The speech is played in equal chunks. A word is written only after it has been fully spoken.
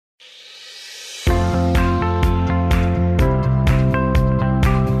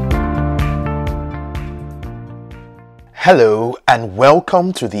Hello and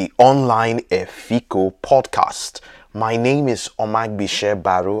welcome to the Online Efiko Podcast. My name is Omagbitse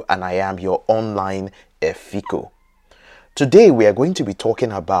Barrow and I am your Online Efiko. Today we are going to be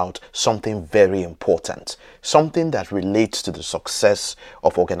talking about something very important, something that relates to the success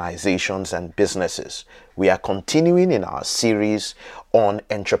of organizations and businesses. We are continuing in our series on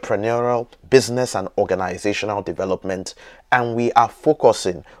entrepreneurial, business and organizational development, and we are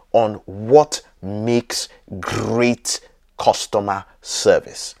focusing on what makes great customer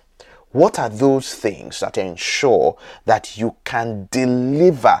service. What are those things that ensure that you can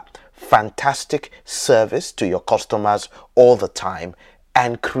deliver fantastic service to your customers all the time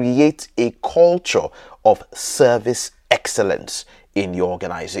and create a culture of service excellence in your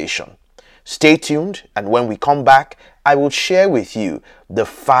organization? Stay tuned, and when we come back, I will share with you the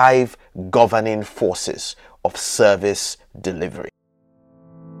 5 governing forces of service delivery.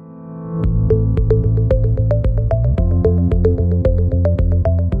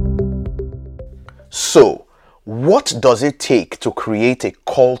 So, what does it take to create a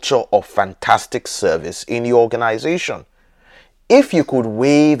culture of fantastic service in your organization? If you could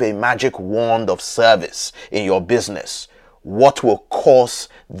wave a magic wand of service in your business, what will cause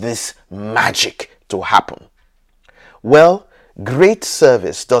this magic to happen? Well, great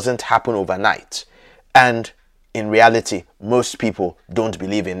service doesn't happen overnight, and in reality, most people don't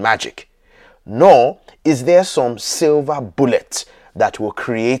believe in magic. Nor is there some silver bullet that will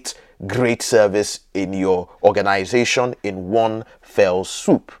create great service in your organization in one fell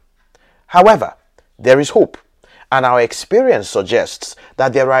swoop. However, there is hope, and our experience suggests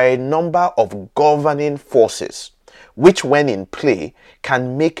that there are a number of governing forces which, when in play,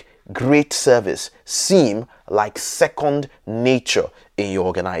 can make great service seem like second nature in your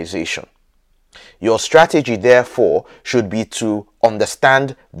organization. Your strategy, therefore, should be to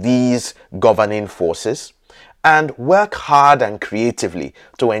understand these governing forces and work hard and creatively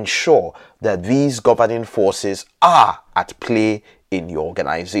to ensure that these governing forces are at play in your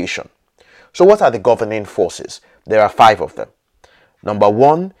organization. So what are the governing forces? There are 5 of them. Number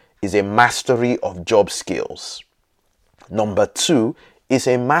 1 is a mastery of job skills. Number 2 is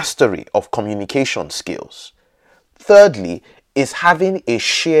a mastery of communication skills. Thirdly is having a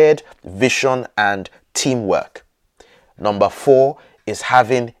shared vision and teamwork. Number 4 is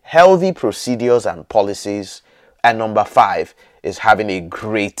having healthy procedures and policies. And number 5 is having a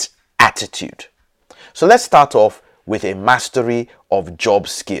great attitude. So let's start off with a mastery of job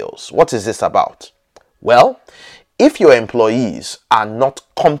skills. What is this about? Well, if your employees are not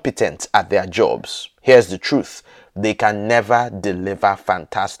competent at their jobs, here's the truth: they can never deliver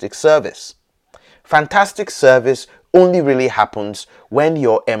fantastic service. Fantastic service only really happens when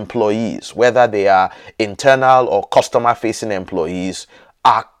your employees, whether they are internal or customer-facing employees,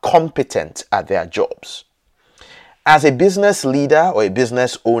 are competent at their jobs. As a business leader or a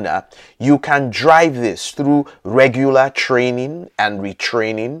business owner, you can drive this through regular training and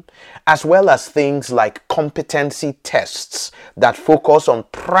retraining, as well as things like competency tests that focus on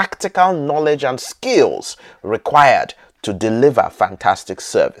practical knowledge and skills required to deliver fantastic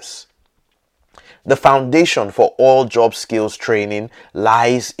service. The foundation for all job skills training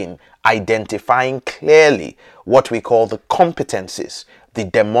lies in identifying clearly what we call the competencies, the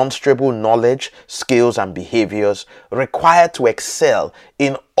demonstrable knowledge, skills, and behaviors required to excel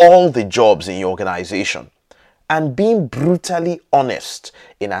in all the jobs in your organization, and being brutally honest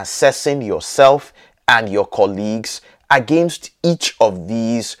in assessing yourself and your colleagues against each of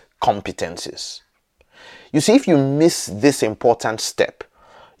these competencies. You see, if you miss this important step,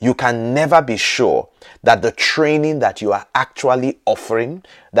 you can never be sure that the training that you are actually offering,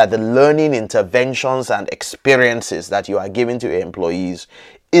 that the learning interventions and experiences that you are giving to your employees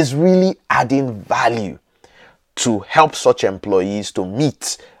is really adding value to help such employees to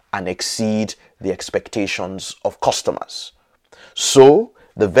meet and exceed the expectations of customers. So,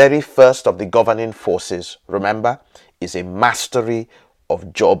 the very first of the governing forces, remember, is a mastery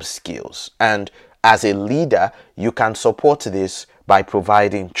of job skills. And as a leader, you can support this by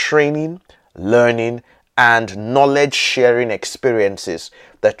providing training, learning, and knowledge sharing experiences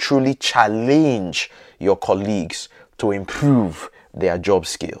that truly challenge your colleagues to improve their job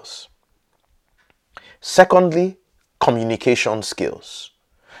skills. Secondly, communication skills.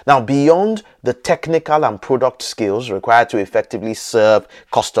 Now, beyond the technical and product skills required to effectively serve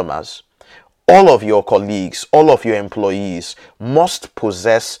customers, all of your colleagues, all of your employees must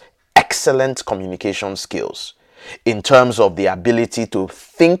possess excellent communication skills in terms of the ability to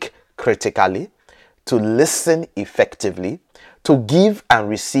think critically, to listen effectively, to give and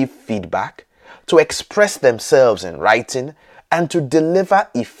receive feedback, to express themselves in writing, and to deliver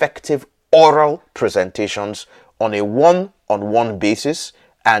effective oral presentations on a one-on-one basis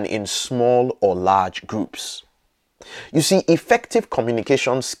and in small or large groups. You see, effective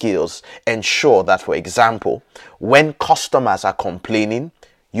communication skills ensure that, for example, when customers are complaining,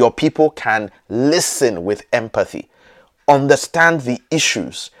 your people can listen with empathy, understand the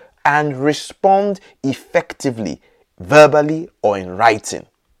issues, and respond effectively, verbally or in writing.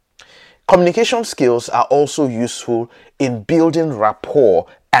 Communication skills are also useful in building rapport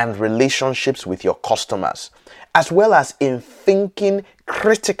and relationships with your customers, as well as in thinking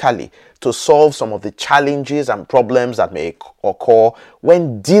critically to solve some of the challenges and problems that may occur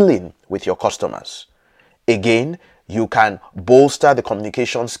when dealing with your customers. Again, you can bolster the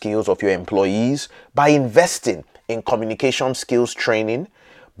communication skills of your employees by investing in communication skills training,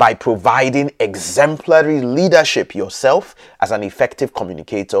 by providing exemplary leadership yourself as an effective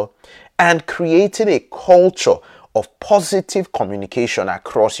communicator, and creating a culture of positive communication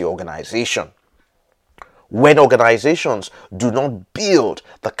across your organization. When organizations do not build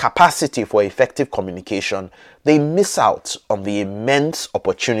the capacity for effective communication, they miss out on the immense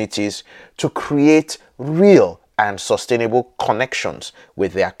opportunities to create real and sustainable connections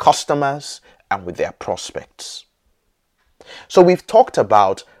with their customers and with their prospects. So we've talked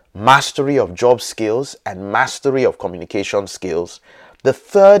about mastery of job skills and mastery of communication skills. The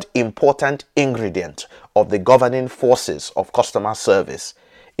third important ingredient of the governing forces of customer service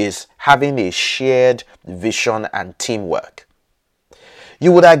is having a shared vision and teamwork.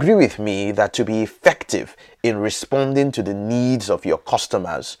 You would agree with me that to be effective in responding to the needs of your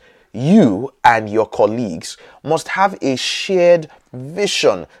customers, you and your colleagues must have a shared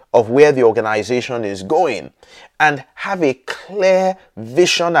vision of where the organization is going and have a clear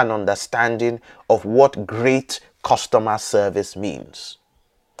vision and understanding of what great customer service means.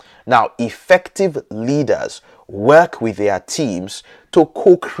 Now, effective leaders work with their teams to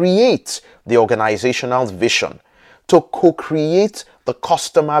co-create the organizational vision, to co-create the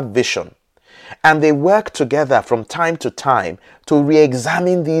customer vision. And they work together from time to time to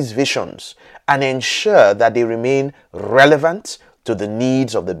re-examine these visions and ensure that they remain relevant to the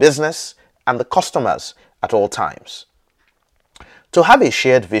needs of the business and the customers at all times. To have a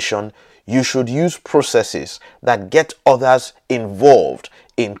shared vision, you should use processes that get others involved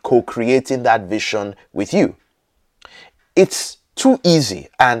in co-creating that vision with you. It's too easy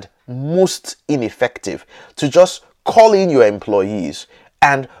and most ineffective to just call in your employees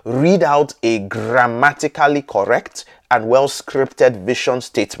and read out a grammatically correct and well-scripted vision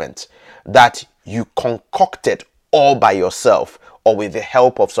statement that you concocted all by yourself or with the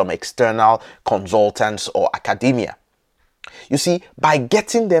help of some external consultants or academia. You see, by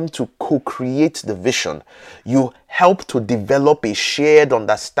getting them to co-create the vision, you help to develop a shared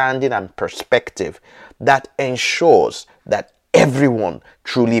understanding and perspective that ensures that everyone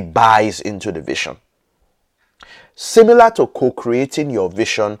truly buys into the vision. Similar to co-creating your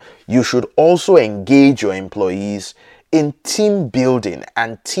vision, you should also engage your employees in team building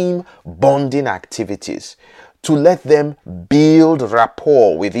and team bonding activities to let them build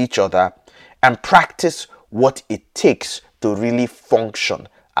rapport with each other and practice what it takes to really function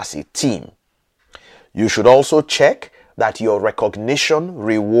as a team. You should also check that your recognition,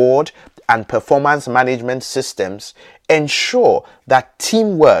 reward, and performance management systems ensure that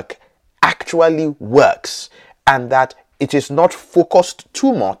teamwork actually works and that it is not focused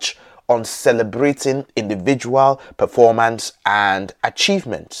too much on celebrating individual performance and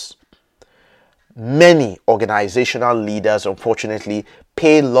achievements. Many organizational leaders, unfortunately,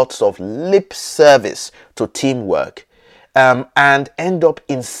 pay lots of lip service to teamwork and end up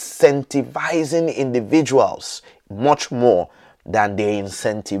incentivizing individuals much more than they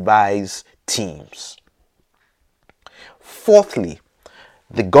incentivize teams. Fourthly,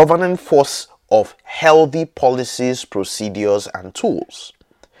 the governing force of healthy policies, procedures, and tools.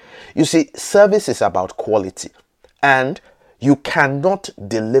 You see, service is about quality, and you cannot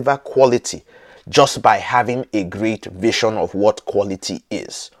deliver quality just by having a great vision of what quality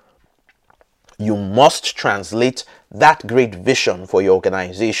is. You must translate that great vision for your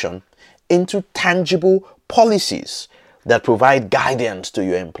organization into tangible policies that provide guidance to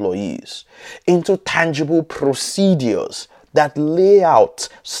your employees, into tangible procedures that lay out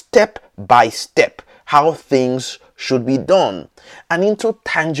step by step how things should be done, and into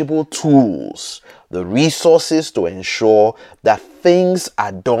tangible tools, the resources to ensure that things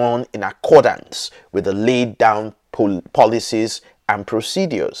are done in accordance with the laid down policies and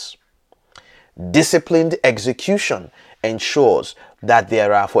procedures. Disciplined execution ensures that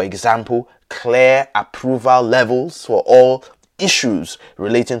there are, for example, clear approval levels for all issues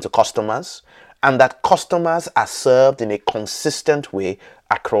relating to customers, and that customers are served in a consistent way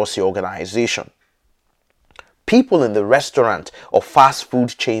across the organization. People in the restaurant or fast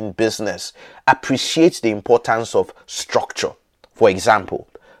food chain business appreciate the importance of structure. For example,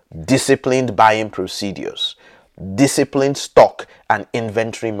 disciplined buying procedures, disciplined stock and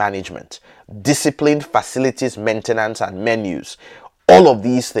inventory management, disciplined facilities maintenance and menus. All of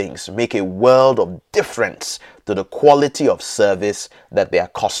these things make a world of difference to the quality of service that their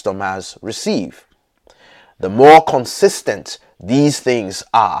customers receive. The more consistent these things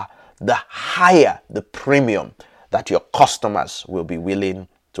are, the higher the premium that your customers will be willing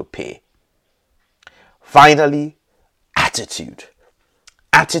to pay. Finally, attitude.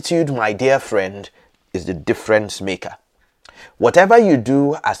 Attitude, my dear friend, is the difference maker. Whatever you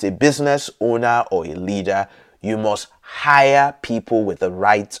do as a business owner or a leader, you must hire people with the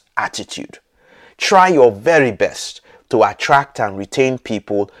right attitude. Try your very best to attract and retain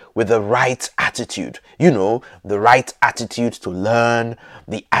people with the right attitude. The right attitude to learn,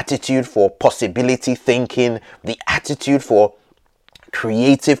 the attitude for possibility thinking, the attitude for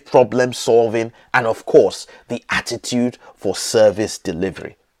creative problem solving, and of course, the attitude for service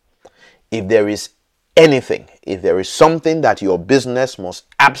delivery. If there is something that your business must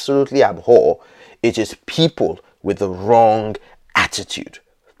absolutely abhor, it is people with the wrong attitude.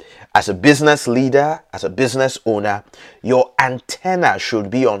 As a business leader, as a business owner, your antenna should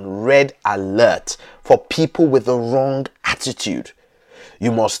be on red alert for people with the wrong attitude.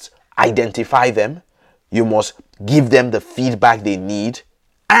 You must identify them, you must give them the feedback they need,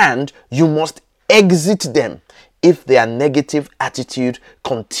 and you must exit them if their negative attitude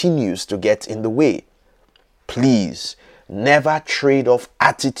continues to get in the way. Please never trade off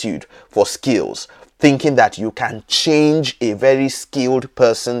attitude for skills, thinking that you can change a very skilled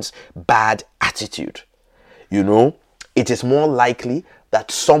person's bad attitude. It is more likely that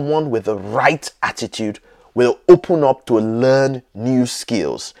someone with the right attitude will open up to learn new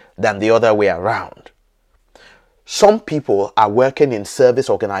skills than the other way around. Some people are working in service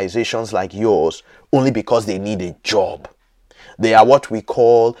organizations like yours only because they need a job. They are what we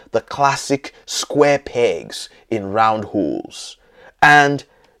call the classic square pegs in round holes. And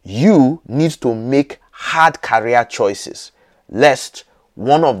you need to make hard career choices, lest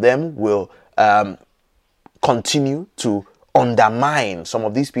one of them will continue to undermine. Some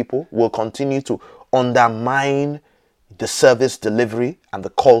of these people will continue to undermine the service delivery and the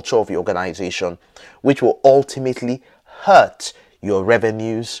culture of your organization, which will ultimately hurt your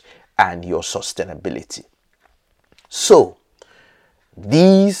revenues and your sustainability. So,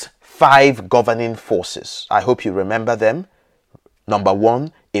 these 5 governing forces, I hope you remember them. Number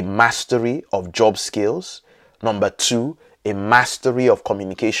 1, a mastery of job skills. Number 2, a mastery of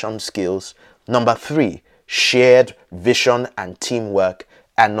communication skills. Number 3, shared vision and teamwork.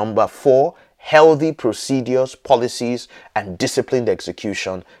 And number 4, healthy procedures, policies, and disciplined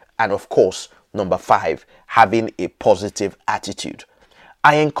execution. And of course, number 5, having a positive attitude.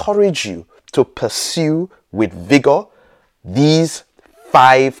 I encourage you to pursue with vigor these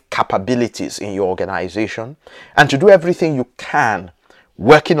 5 capabilities in your organization and to do everything you can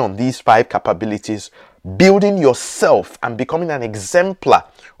working on these 5 capabilities, building yourself and becoming an exemplar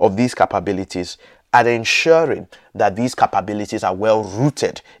of these capabilities, and ensuring that these capabilities are well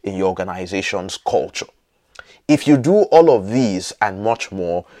rooted in your organization's culture. If you do all of these and much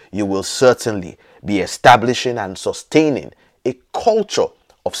more, you will certainly be establishing and sustaining a culture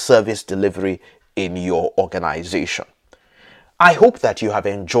of service delivery in your organization. I hope that you have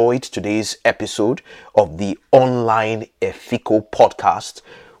enjoyed today's episode of the Online Efiko Podcast,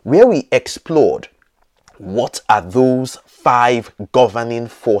 where we explored what are those 5 governing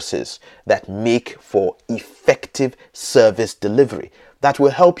forces that make for effective service delivery that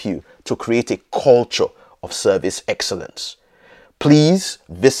will help you to create a culture of service excellence. Please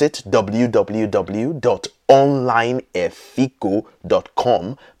visit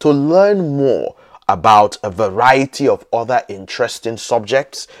www.onlineefiko.com to learn more about a variety of other interesting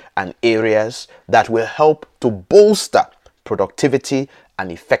subjects and areas that will help to bolster productivity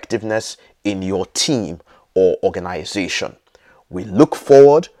and effectiveness in your team or organization. We look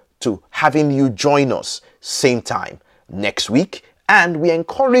forward to having you join us same time next week, and we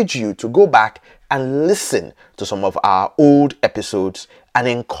encourage you to go back and listen to some of our old episodes and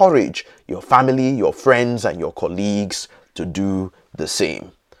encourage your family, your friends, and your colleagues to do the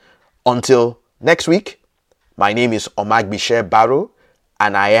same. Until next week, my name is Omagbitse Barrow,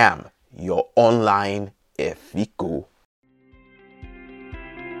 and I am your Online Efiko